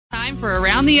Time for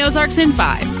Around the Ozarks in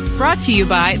 5. Brought to you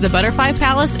by the Butterfly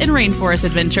Palace and Rainforest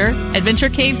Adventure, Adventure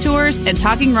Cave Tours, and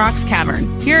Talking Rocks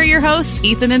Cavern. Here are your hosts,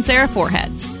 Ethan and Sarah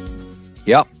Foreheads.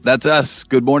 Yep, that's us.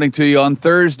 Good morning to you on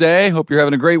Thursday. Hope you're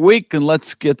having a great week, and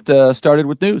let's get started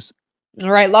with news. All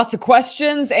right, lots of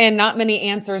questions and not many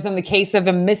answers in the case of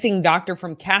a missing doctor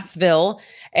from Cassville,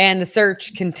 and the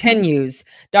search continues.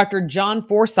 Dr. John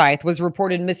Forsyth was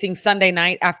reported missing Sunday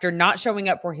night after not showing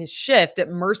up for his shift at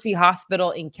Mercy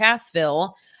Hospital in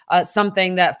Cassville,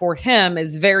 something that for him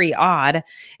is very odd.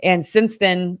 And since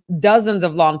then, dozens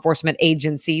of law enforcement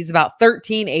agencies, about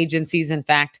 13 agencies, in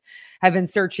fact, have been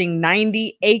searching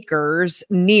 90 acres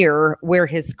near where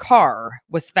his car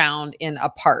was found in a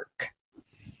park.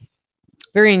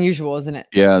 Very unusual, isn't it?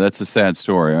 Yeah, that's a sad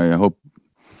story. I hope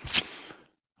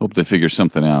they figure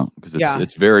something out, because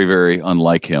it's very, very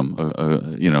unlike him.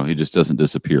 He just doesn't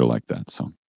disappear like that.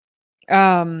 So,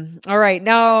 all right.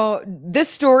 Now, this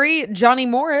story, Johnny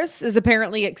Morris is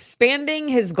apparently expanding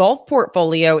his golf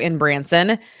portfolio in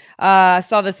Branson. I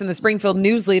saw this in the Springfield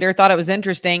News Leader, thought it was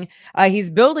interesting.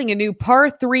 He's building a new par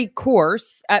 3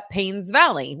 course at Paynes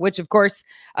Valley, which of course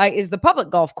is the public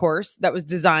golf course that was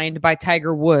designed by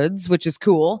Tiger Woods, which is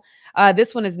cool.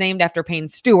 This one is named after Payne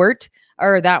Stewart,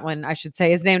 or that one, I should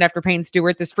say, is named after Payne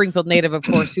Stewart, the Springfield native, of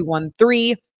course, who won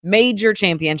 3 major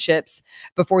championships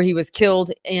before he was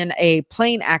killed in a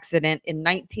plane accident in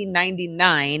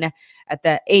 1999 at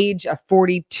the age of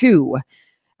 42.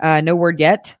 No word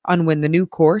yet on when the new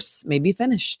course may be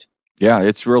finished. Yeah,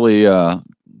 it's really,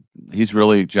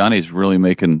 Johnny's really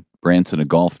making Branson a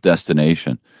golf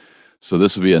destination. So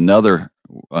this will be another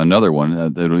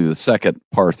one. That'll be the second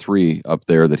par 3 up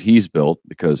there that he's built,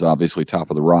 because obviously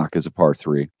Top of the Rock is a par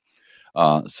 3.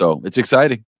 So it's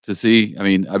exciting to see. I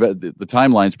mean, I bet the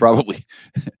timeline's probably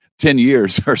 10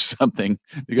 years or something,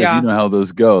 because you know how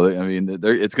those go. I mean,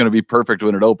 it's going to be perfect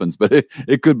when it opens, but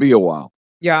it could be a while.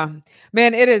 Yeah,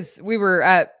 man, it is. We were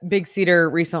at Big Cedar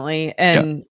recently,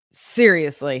 and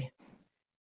seriously,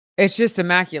 it's just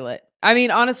immaculate. I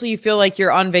mean, honestly, you feel like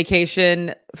you're on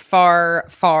vacation far,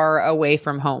 far away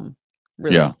from home.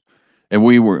 Really. Yeah. And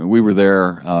we were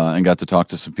there and got to talk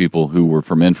to some people who were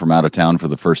from out of town for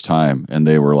the first time, and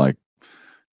they were like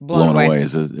blown away.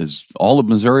 Is all of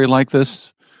Missouri like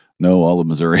this? No, all of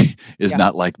Missouri is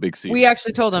not like Big Cedar. We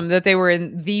actually told them that they were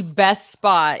in the best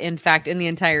spot, in fact, in the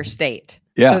entire state.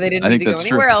 Yeah, so they didn't need to go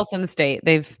anywhere else in the state.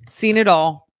 They've seen it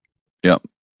all. Yep.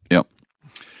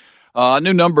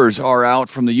 New numbers are out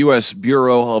from the U.S.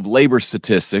 Bureau of Labor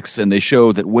Statistics, and they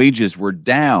show that wages were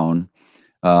down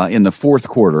in the fourth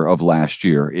quarter of last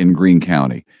year in Greene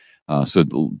County. So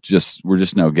we're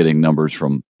just now getting numbers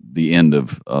from the end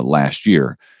of last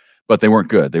year, but they weren't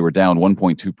good. They were down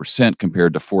 1.2%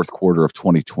 compared to fourth quarter of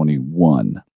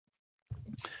 2021.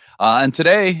 And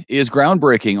today is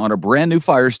groundbreaking on a brand new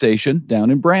fire station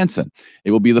down in Branson. It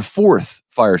will be the 4th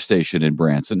fire station in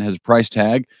Branson. It has a price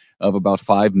tag of about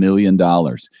 $5 million.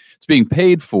 It's being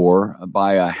paid for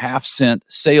by a half-cent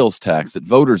sales tax that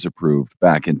voters approved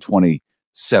back in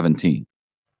 2017.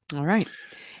 All right.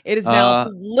 It is now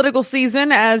political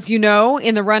season, as you know,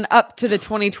 in the run up to the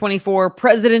 2024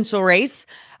 presidential race.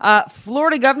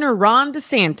 Florida Governor Ron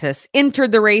DeSantis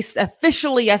entered the race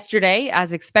officially yesterday,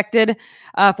 as expected.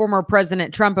 Former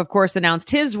President Trump, of course, announced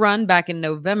his run back in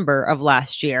November of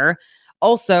last year.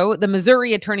 Also, the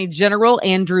Missouri Attorney General,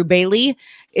 Andrew Bailey,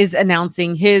 is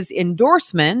announcing his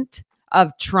endorsement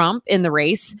of Trump in the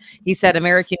race. He said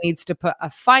America needs to put a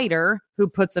fighter who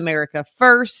puts America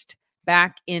first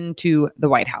back into the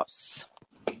White House.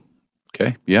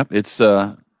 Okay. Yep. It's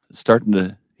starting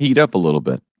to heat up a little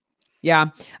bit. Yeah.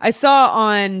 I saw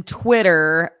on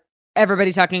Twitter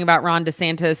everybody talking about Ron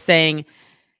DeSantis saying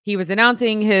he was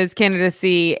announcing his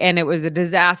candidacy and it was a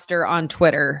disaster on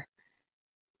Twitter.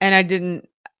 And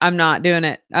I'm not doing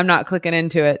it. I'm not clicking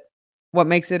into it. What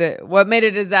made it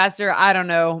a disaster? I don't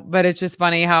know. But it's just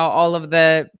funny how all of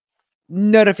the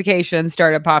notifications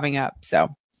started popping up.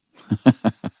 So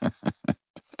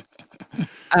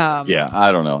yeah,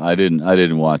 I don't know. I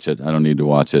didn't watch it. I don't need to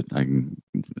watch it.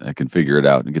 I can figure it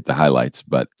out and get the highlights,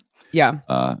 but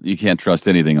yeah, you can't trust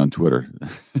anything on Twitter.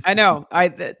 I know. I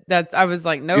was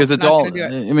like, no, because it's all.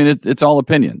 I mean, it's all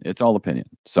opinion. It's all opinion.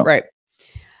 So right.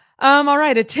 All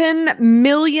right. A $10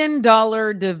 million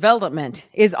development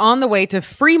is on the way to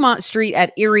Fremont Street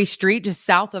at Erie Street, just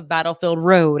south of Battlefield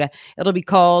Road. It'll be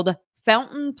called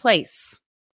Fountain Place.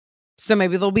 So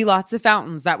maybe there'll be lots of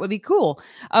fountains. That would be cool.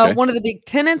 Okay. One of the big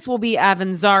tenants will be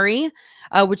Avanzari,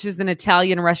 which is an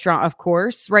Italian restaurant, of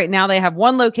course. Right now, they have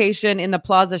one location in the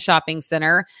Plaza Shopping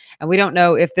Center, and we don't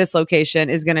know if this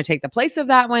location is going to take the place of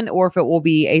that one or if it will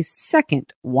be a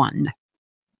second one.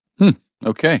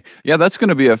 Okay. Yeah, that's going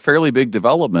to be a fairly big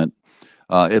development.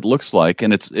 It looks like,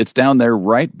 and it's down there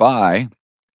right by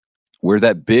where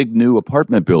that big new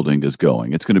apartment building is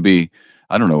going. It's going to be,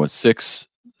 I don't know, a 5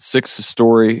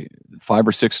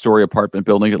 or 6 story apartment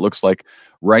building. It looks like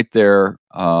right there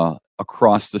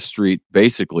across the street,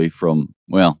 basically from,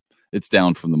 well, it's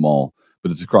down from the mall,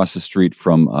 but it's across the street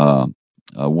from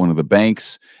one of the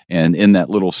banks, and in that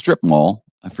little strip mall,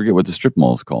 I forget what the strip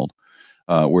mall is called,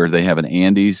 where they have an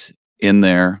Andy's in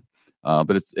there,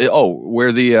 but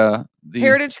where the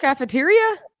Heritage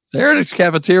Cafeteria. Heritage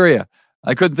Cafeteria.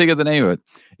 I couldn't think of the name of it.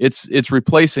 It's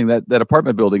replacing that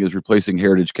apartment building is replacing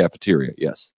Heritage Cafeteria.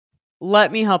 Yes.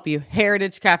 Let me help you.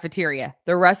 Heritage Cafeteria.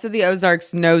 The rest of the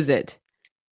Ozarks knows it.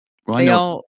 Well, I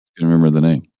know. I remember the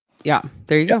name. Yeah,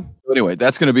 there you go. So anyway,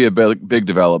 that's going to be a big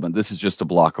development. This is just a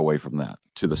block away from that,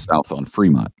 to the south on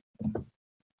Fremont.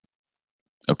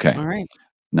 Okay. All right.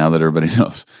 Now that everybody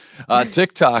knows.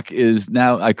 TikTok is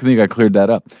now, I think I cleared that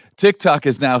up. TikTok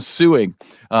is now suing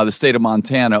the state of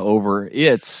Montana over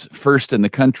its first in the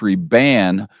country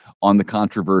ban on the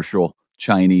controversial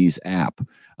Chinese app.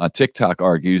 TikTok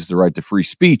argues the right to free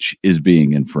speech is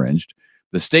being infringed.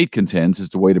 The state contends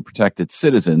it's a way to protect its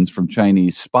citizens from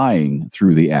Chinese spying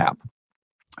through the app.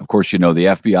 Of course, you know, the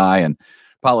FBI and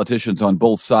politicians on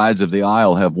both sides of the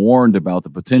aisle have warned about the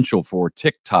potential for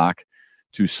TikTok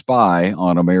to spy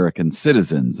on American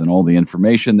citizens and all the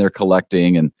information they're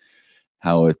collecting, and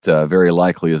how it very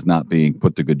likely is not being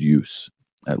put to good use,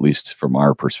 at least from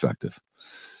our perspective.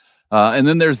 And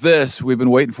then there's this. We've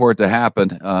been waiting for it to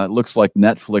happen. It looks like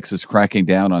Netflix is cracking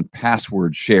down on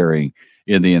password sharing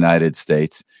in the United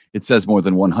States. It says more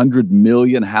than 100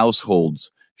 million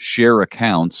households share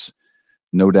accounts.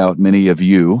 No doubt many of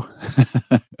you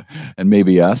and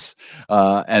maybe us.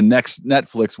 And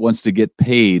Netflix wants to get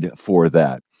paid for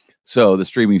that. So the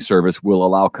streaming service will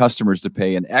allow customers to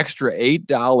pay an extra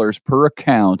 $8 per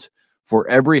account for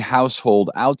every household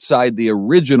outside the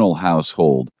original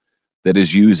household that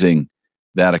is using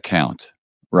that account,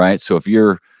 right? So if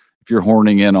you're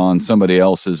horning in on somebody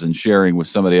else's and sharing with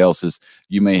somebody else's,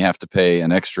 you may have to pay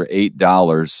an extra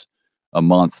 $8 a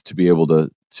month to be able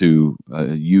to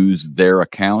use their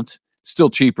account. Still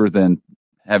cheaper than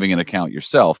having an account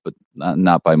yourself, but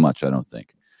not by much, I don't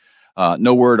think.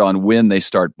 No word on when they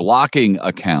start blocking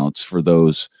accounts for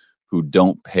those who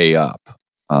don't pay up,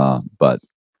 but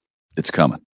it's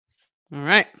coming. All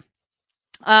right.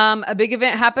 A big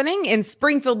event happening in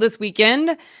Springfield this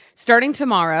weekend, starting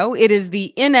tomorrow. It is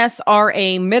the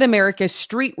NSRA Mid-America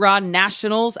Street Rod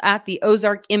Nationals at the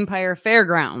Ozark Empire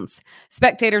Fairgrounds.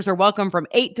 Spectators are welcome from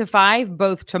 8 to 5,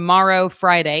 both tomorrow,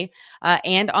 Friday,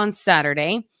 and on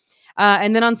Saturday.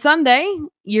 And then on Sunday,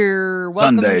 you're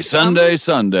welcome. Sunday.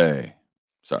 Sorry.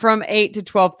 From 8 to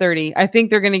 12:30. I think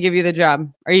they're going to give you the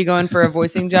job. Are you going for a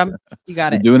voicing job? You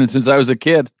got it. I'm doing it since I was a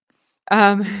kid.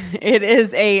 It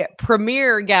is a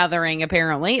premier gathering,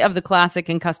 apparently, of the classic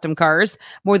and custom cars.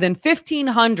 More than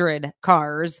 1,500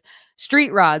 cars,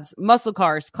 street rods, muscle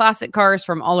cars, classic cars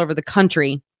from all over the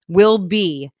country will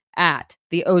be at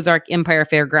the Ozark Empire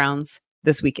Fairgrounds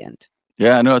this weekend.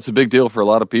 Yeah, I know it's a big deal for a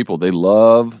lot of people. They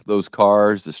love those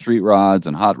cars, the street rods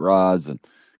and hot rods and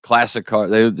classic cars.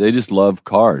 They just love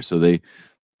cars. So they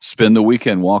spend the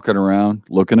weekend walking around,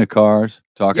 looking at cars,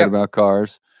 talking about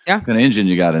cars. Yeah. What kind of engine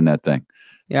you got in that thing?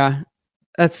 Yeah,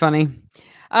 that's funny.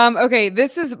 Okay,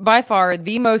 this is by far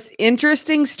the most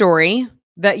interesting story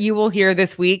that you will hear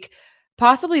this week,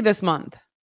 possibly this month.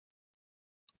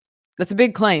 That's a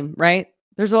big claim, right?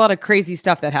 There's a lot of crazy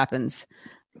stuff that happens.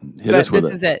 This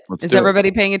is it. Is everybody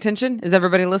paying attention? Is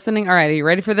everybody listening? All right, are you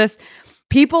ready for this?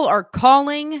 People are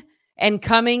calling and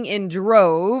coming in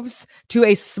droves to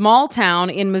a small town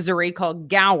in Missouri called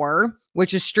Gower,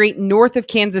 which is straight north of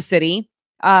Kansas City.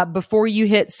 Before you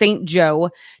hit St.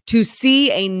 Joe, to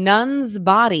see a nun's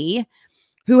body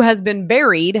who has been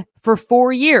buried for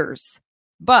 4 years.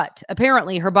 But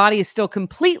apparently her body is still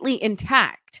completely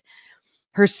intact.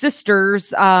 Her sisters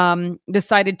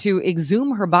decided to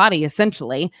exhume her body,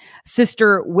 essentially.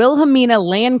 Sister Wilhelmina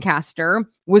Lancaster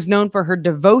was known for her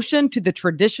devotion to the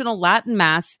traditional Latin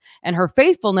Mass and her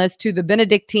faithfulness to the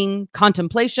Benedictine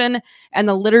contemplation and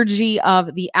the Liturgy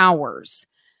of the Hours.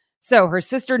 So her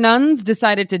sister nuns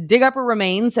decided to dig up her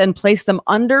remains and place them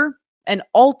under an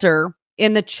altar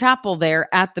in the chapel there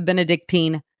at the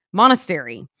Benedictine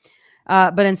monastery.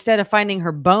 But instead of finding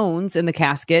her bones in the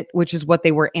casket, which is what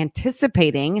they were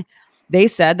anticipating, they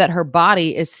said that her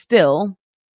body is still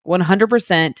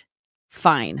 100%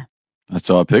 fine. I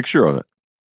saw a picture of it.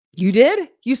 You did?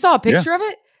 You saw a picture of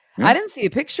it? Yeah. I didn't see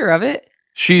a picture of it.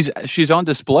 She's on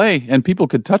display and people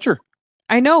could touch her.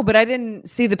 I know, but I didn't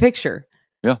see the picture.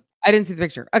 Yeah. I didn't see the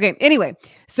picture. Okay. Anyway,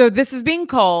 so this is being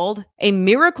called a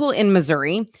miracle in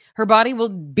Missouri. Her body will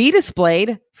be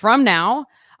displayed from now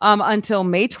until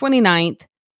May 29th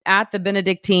at the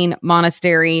Benedictine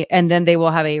Monastery. And then they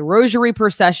will have a rosary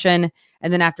procession.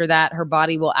 And then after that, her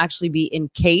body will actually be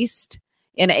encased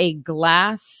in a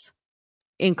glass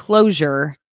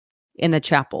enclosure in the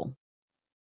chapel.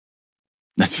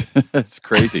 That's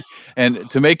crazy. And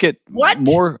to make it What?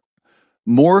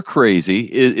 more crazy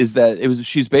is that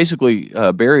she's basically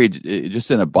buried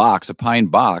just in a box, a pine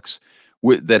box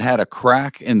that had a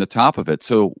crack in the top of it.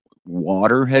 So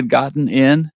water had gotten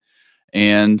in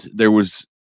and there was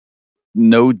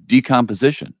no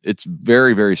decomposition. It's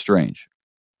very, very strange.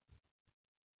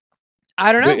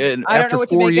 I don't know. And I don't after know what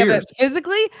to 4 make of years. it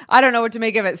physically. I don't know what to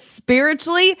make of it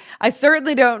spiritually. I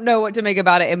certainly don't know what to make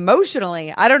about it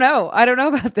emotionally. I don't know. I don't know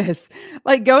about this.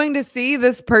 Like going to see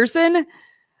this person.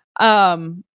 I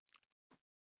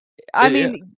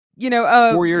mean,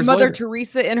 4 years Mother later.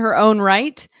 Teresa in her own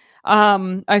right,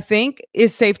 I think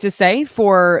is safe to say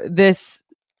for this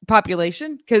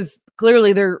population, because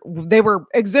clearly they were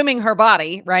exhuming her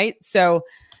body, right? So,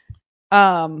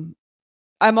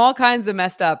 I'm all kinds of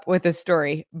messed up with this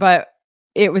story, but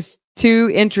it was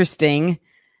too interesting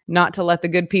not to let the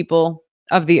good people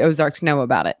of the Ozarks know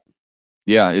about it.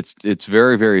 Yeah, it's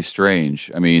very, very strange.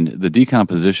 I mean, the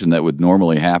decomposition that would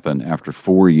normally happen after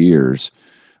 4 years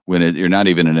when you're not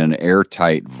even in an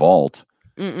airtight vault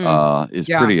is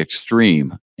pretty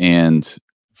extreme. And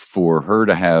for her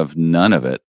to have none of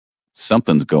it,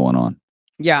 something's going on.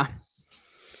 Yeah.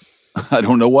 I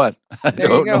don't know what. I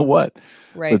don't know what.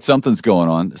 Right. But something's going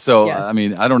on. So, Yes. I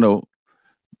mean, I don't know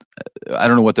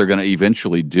what they're going to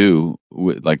eventually do,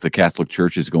 like the Catholic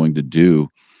Church is going to do.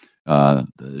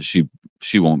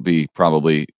 She won't be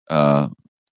probably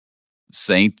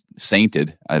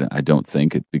sainted. I don't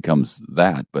think it becomes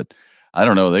that, but I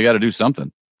don't know. They got to do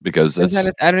something because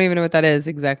I don't even know what that is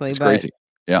exactly. It's but, crazy.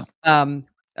 Yeah.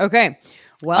 Okay.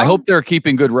 Well, I hope they're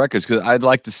keeping good records because I'd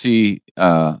like to see.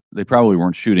 They probably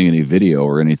weren't shooting any video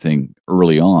or anything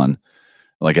early on,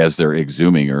 like as they're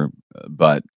exhuming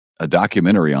but a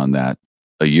documentary on that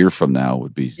a year from now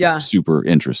would be super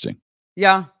interesting.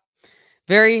 Yeah.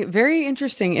 Very, very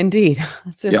interesting indeed.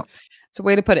 It's a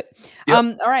way to put it.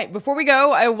 Yep. All right. Before we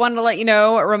go, I wanted to let you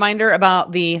know a reminder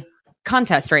about the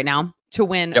contest right now to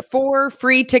win 4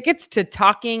 free tickets to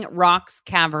Talking Rocks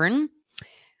Cavern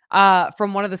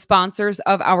from one of the sponsors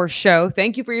of our show.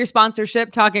 Thank you for your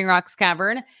sponsorship, Talking Rocks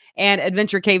Cavern and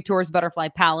Adventure Cave Tours, Butterfly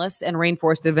Palace, and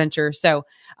Rainforest Adventure. So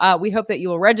we hope that you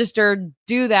will register.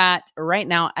 Do that right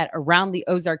now at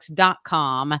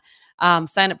aroundtheozarks.com.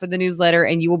 Sign up for the newsletter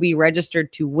and you will be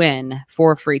registered to win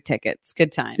 4 free tickets.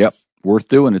 Good times. Yep. Worth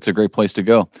doing. It's a great place to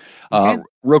go. Okay.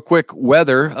 Real quick,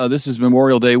 weather. This is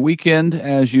Memorial Day weekend,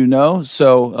 as you know.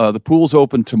 So the pool's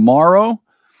open tomorrow.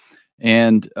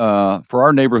 And for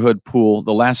our neighborhood pool,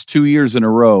 the last 2 years in a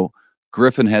row,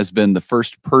 Griffin has been the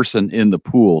first person in the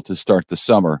pool to start the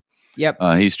summer. Yep.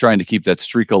 He's trying to keep that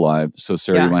streak alive. So,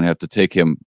 Sarah, you might have to take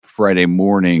him Friday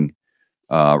morning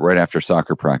right after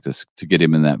soccer practice to get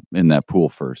him in that pool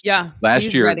first. Yeah.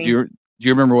 Last year, do you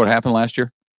remember what happened last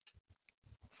year?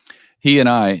 He and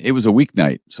it was a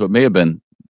weeknight, so it may have been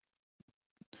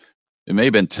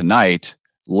tonight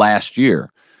last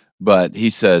year. But he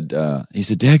said, Dad,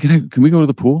 can we go to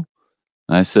the pool?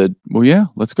 And I said, well, yeah,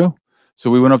 let's go.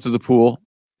 So we went up to the pool.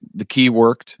 The key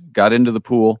worked, got into the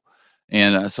pool.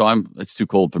 And it's too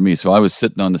cold for me. So I was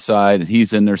sitting on the side and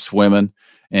he's in there swimming.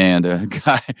 And a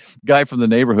guy from the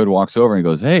neighborhood walks over and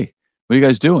goes, hey, what are you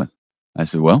guys doing? I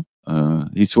said, well,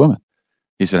 he's swimming.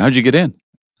 He said, how'd you get in?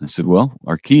 I said, well,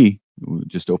 our key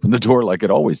just opened the door like it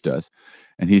always does.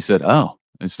 And he said, oh,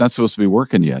 it's not supposed to be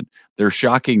working yet. They're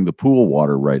shocking the pool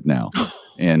water right now.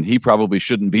 And he probably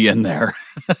shouldn't be in there.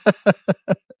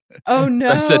 Oh,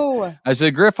 no. So I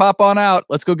said, Griff, hop on out.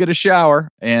 Let's go get a shower.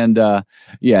 And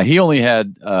he only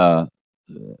had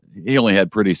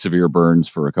pretty severe burns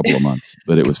for a couple of months,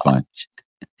 but it was fine.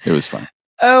 It was fine.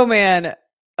 Oh, man.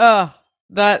 Oh,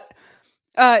 that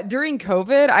during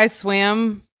COVID, I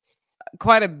swam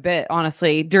quite a bit,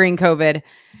 honestly, during COVID.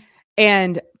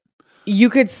 And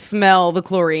you could smell the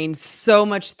chlorine so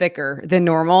much thicker than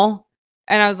normal.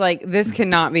 And I was like, this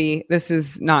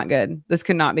is not good. This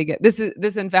cannot be good.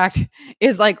 This in fact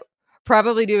is like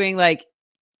probably doing like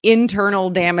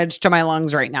internal damage to my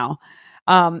lungs right now.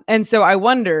 And so I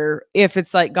wonder if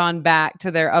it's like gone back to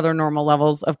their other normal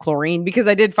levels of chlorine, because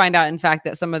I did find out, in fact,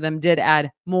 that some of them did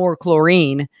add more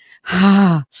chlorine.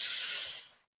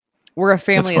 We're a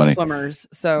family of swimmers.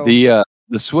 So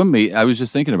the swim meet, I was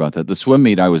just thinking about that. The swim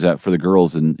meet I was at for the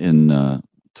girls in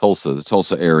Tulsa, the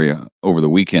Tulsa area over the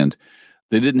weekend.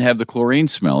 they didn't have the chlorine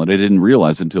smell, and I didn't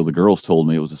realize until the girls told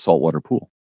me it was a saltwater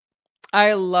pool.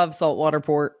 I love saltwater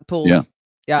pools. Yeah.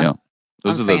 Yeah.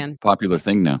 Those I'm are a the fan. popular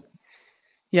thing now.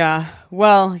 Yeah.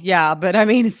 Well, yeah, but I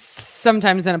mean,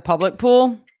 sometimes in a public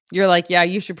pool, you're like, yeah,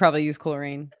 you should probably use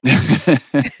chlorine.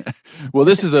 Well,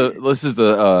 this is a it's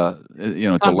a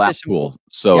lap Competition pool,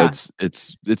 so Yeah.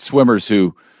 it's swimmers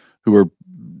who are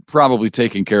probably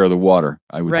taking care of the water.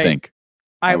 I would Right. think.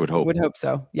 I would hope. Would hope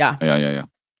so. Yeah.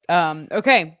 Yeah.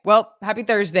 Okay. Well, happy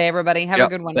Thursday, everybody. Have Yeah. a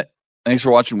good one. Thanks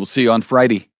for watching. We'll see you on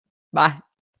Friday. Bye.